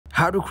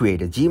How to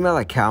create a Gmail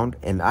account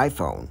in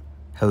iPhone.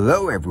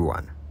 Hello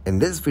everyone. In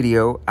this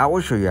video, I will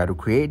show you how to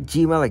create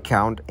Gmail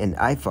account in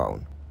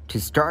iPhone.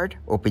 To start,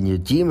 open your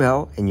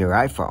Gmail in your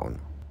iPhone.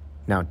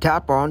 Now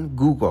tap on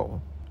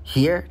Google.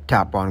 Here,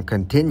 tap on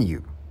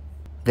Continue.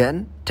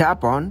 Then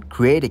tap on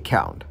Create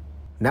Account.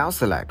 Now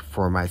select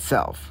For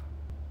Myself.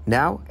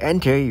 Now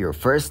enter your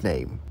first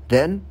name.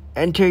 Then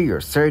enter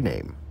your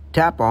surname.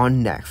 Tap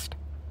on Next.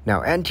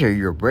 Now enter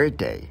your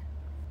birthday.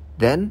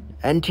 Then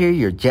enter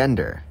your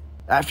gender.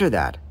 After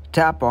that,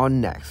 tap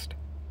on Next.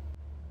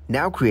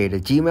 Now create a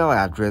Gmail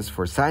address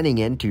for signing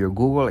in to your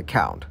Google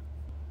account.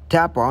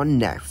 Tap on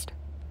Next.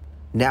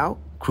 Now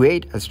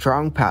create a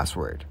strong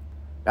password.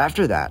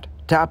 After that,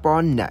 tap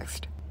on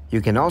Next.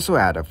 You can also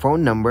add a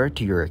phone number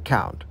to your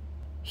account.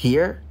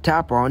 Here,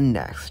 tap on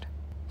Next.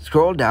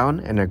 Scroll down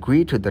and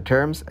agree to the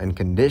terms and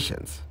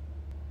conditions.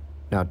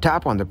 Now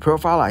tap on the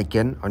profile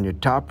icon on your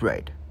top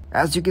right.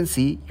 As you can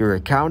see, your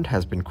account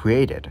has been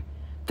created.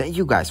 Thank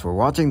you guys for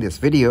watching this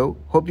video.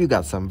 Hope you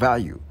got some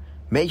value.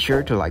 Make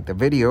sure to like the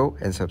video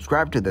and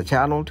subscribe to the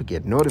channel to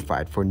get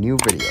notified for new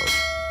videos.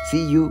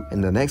 See you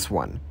in the next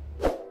one.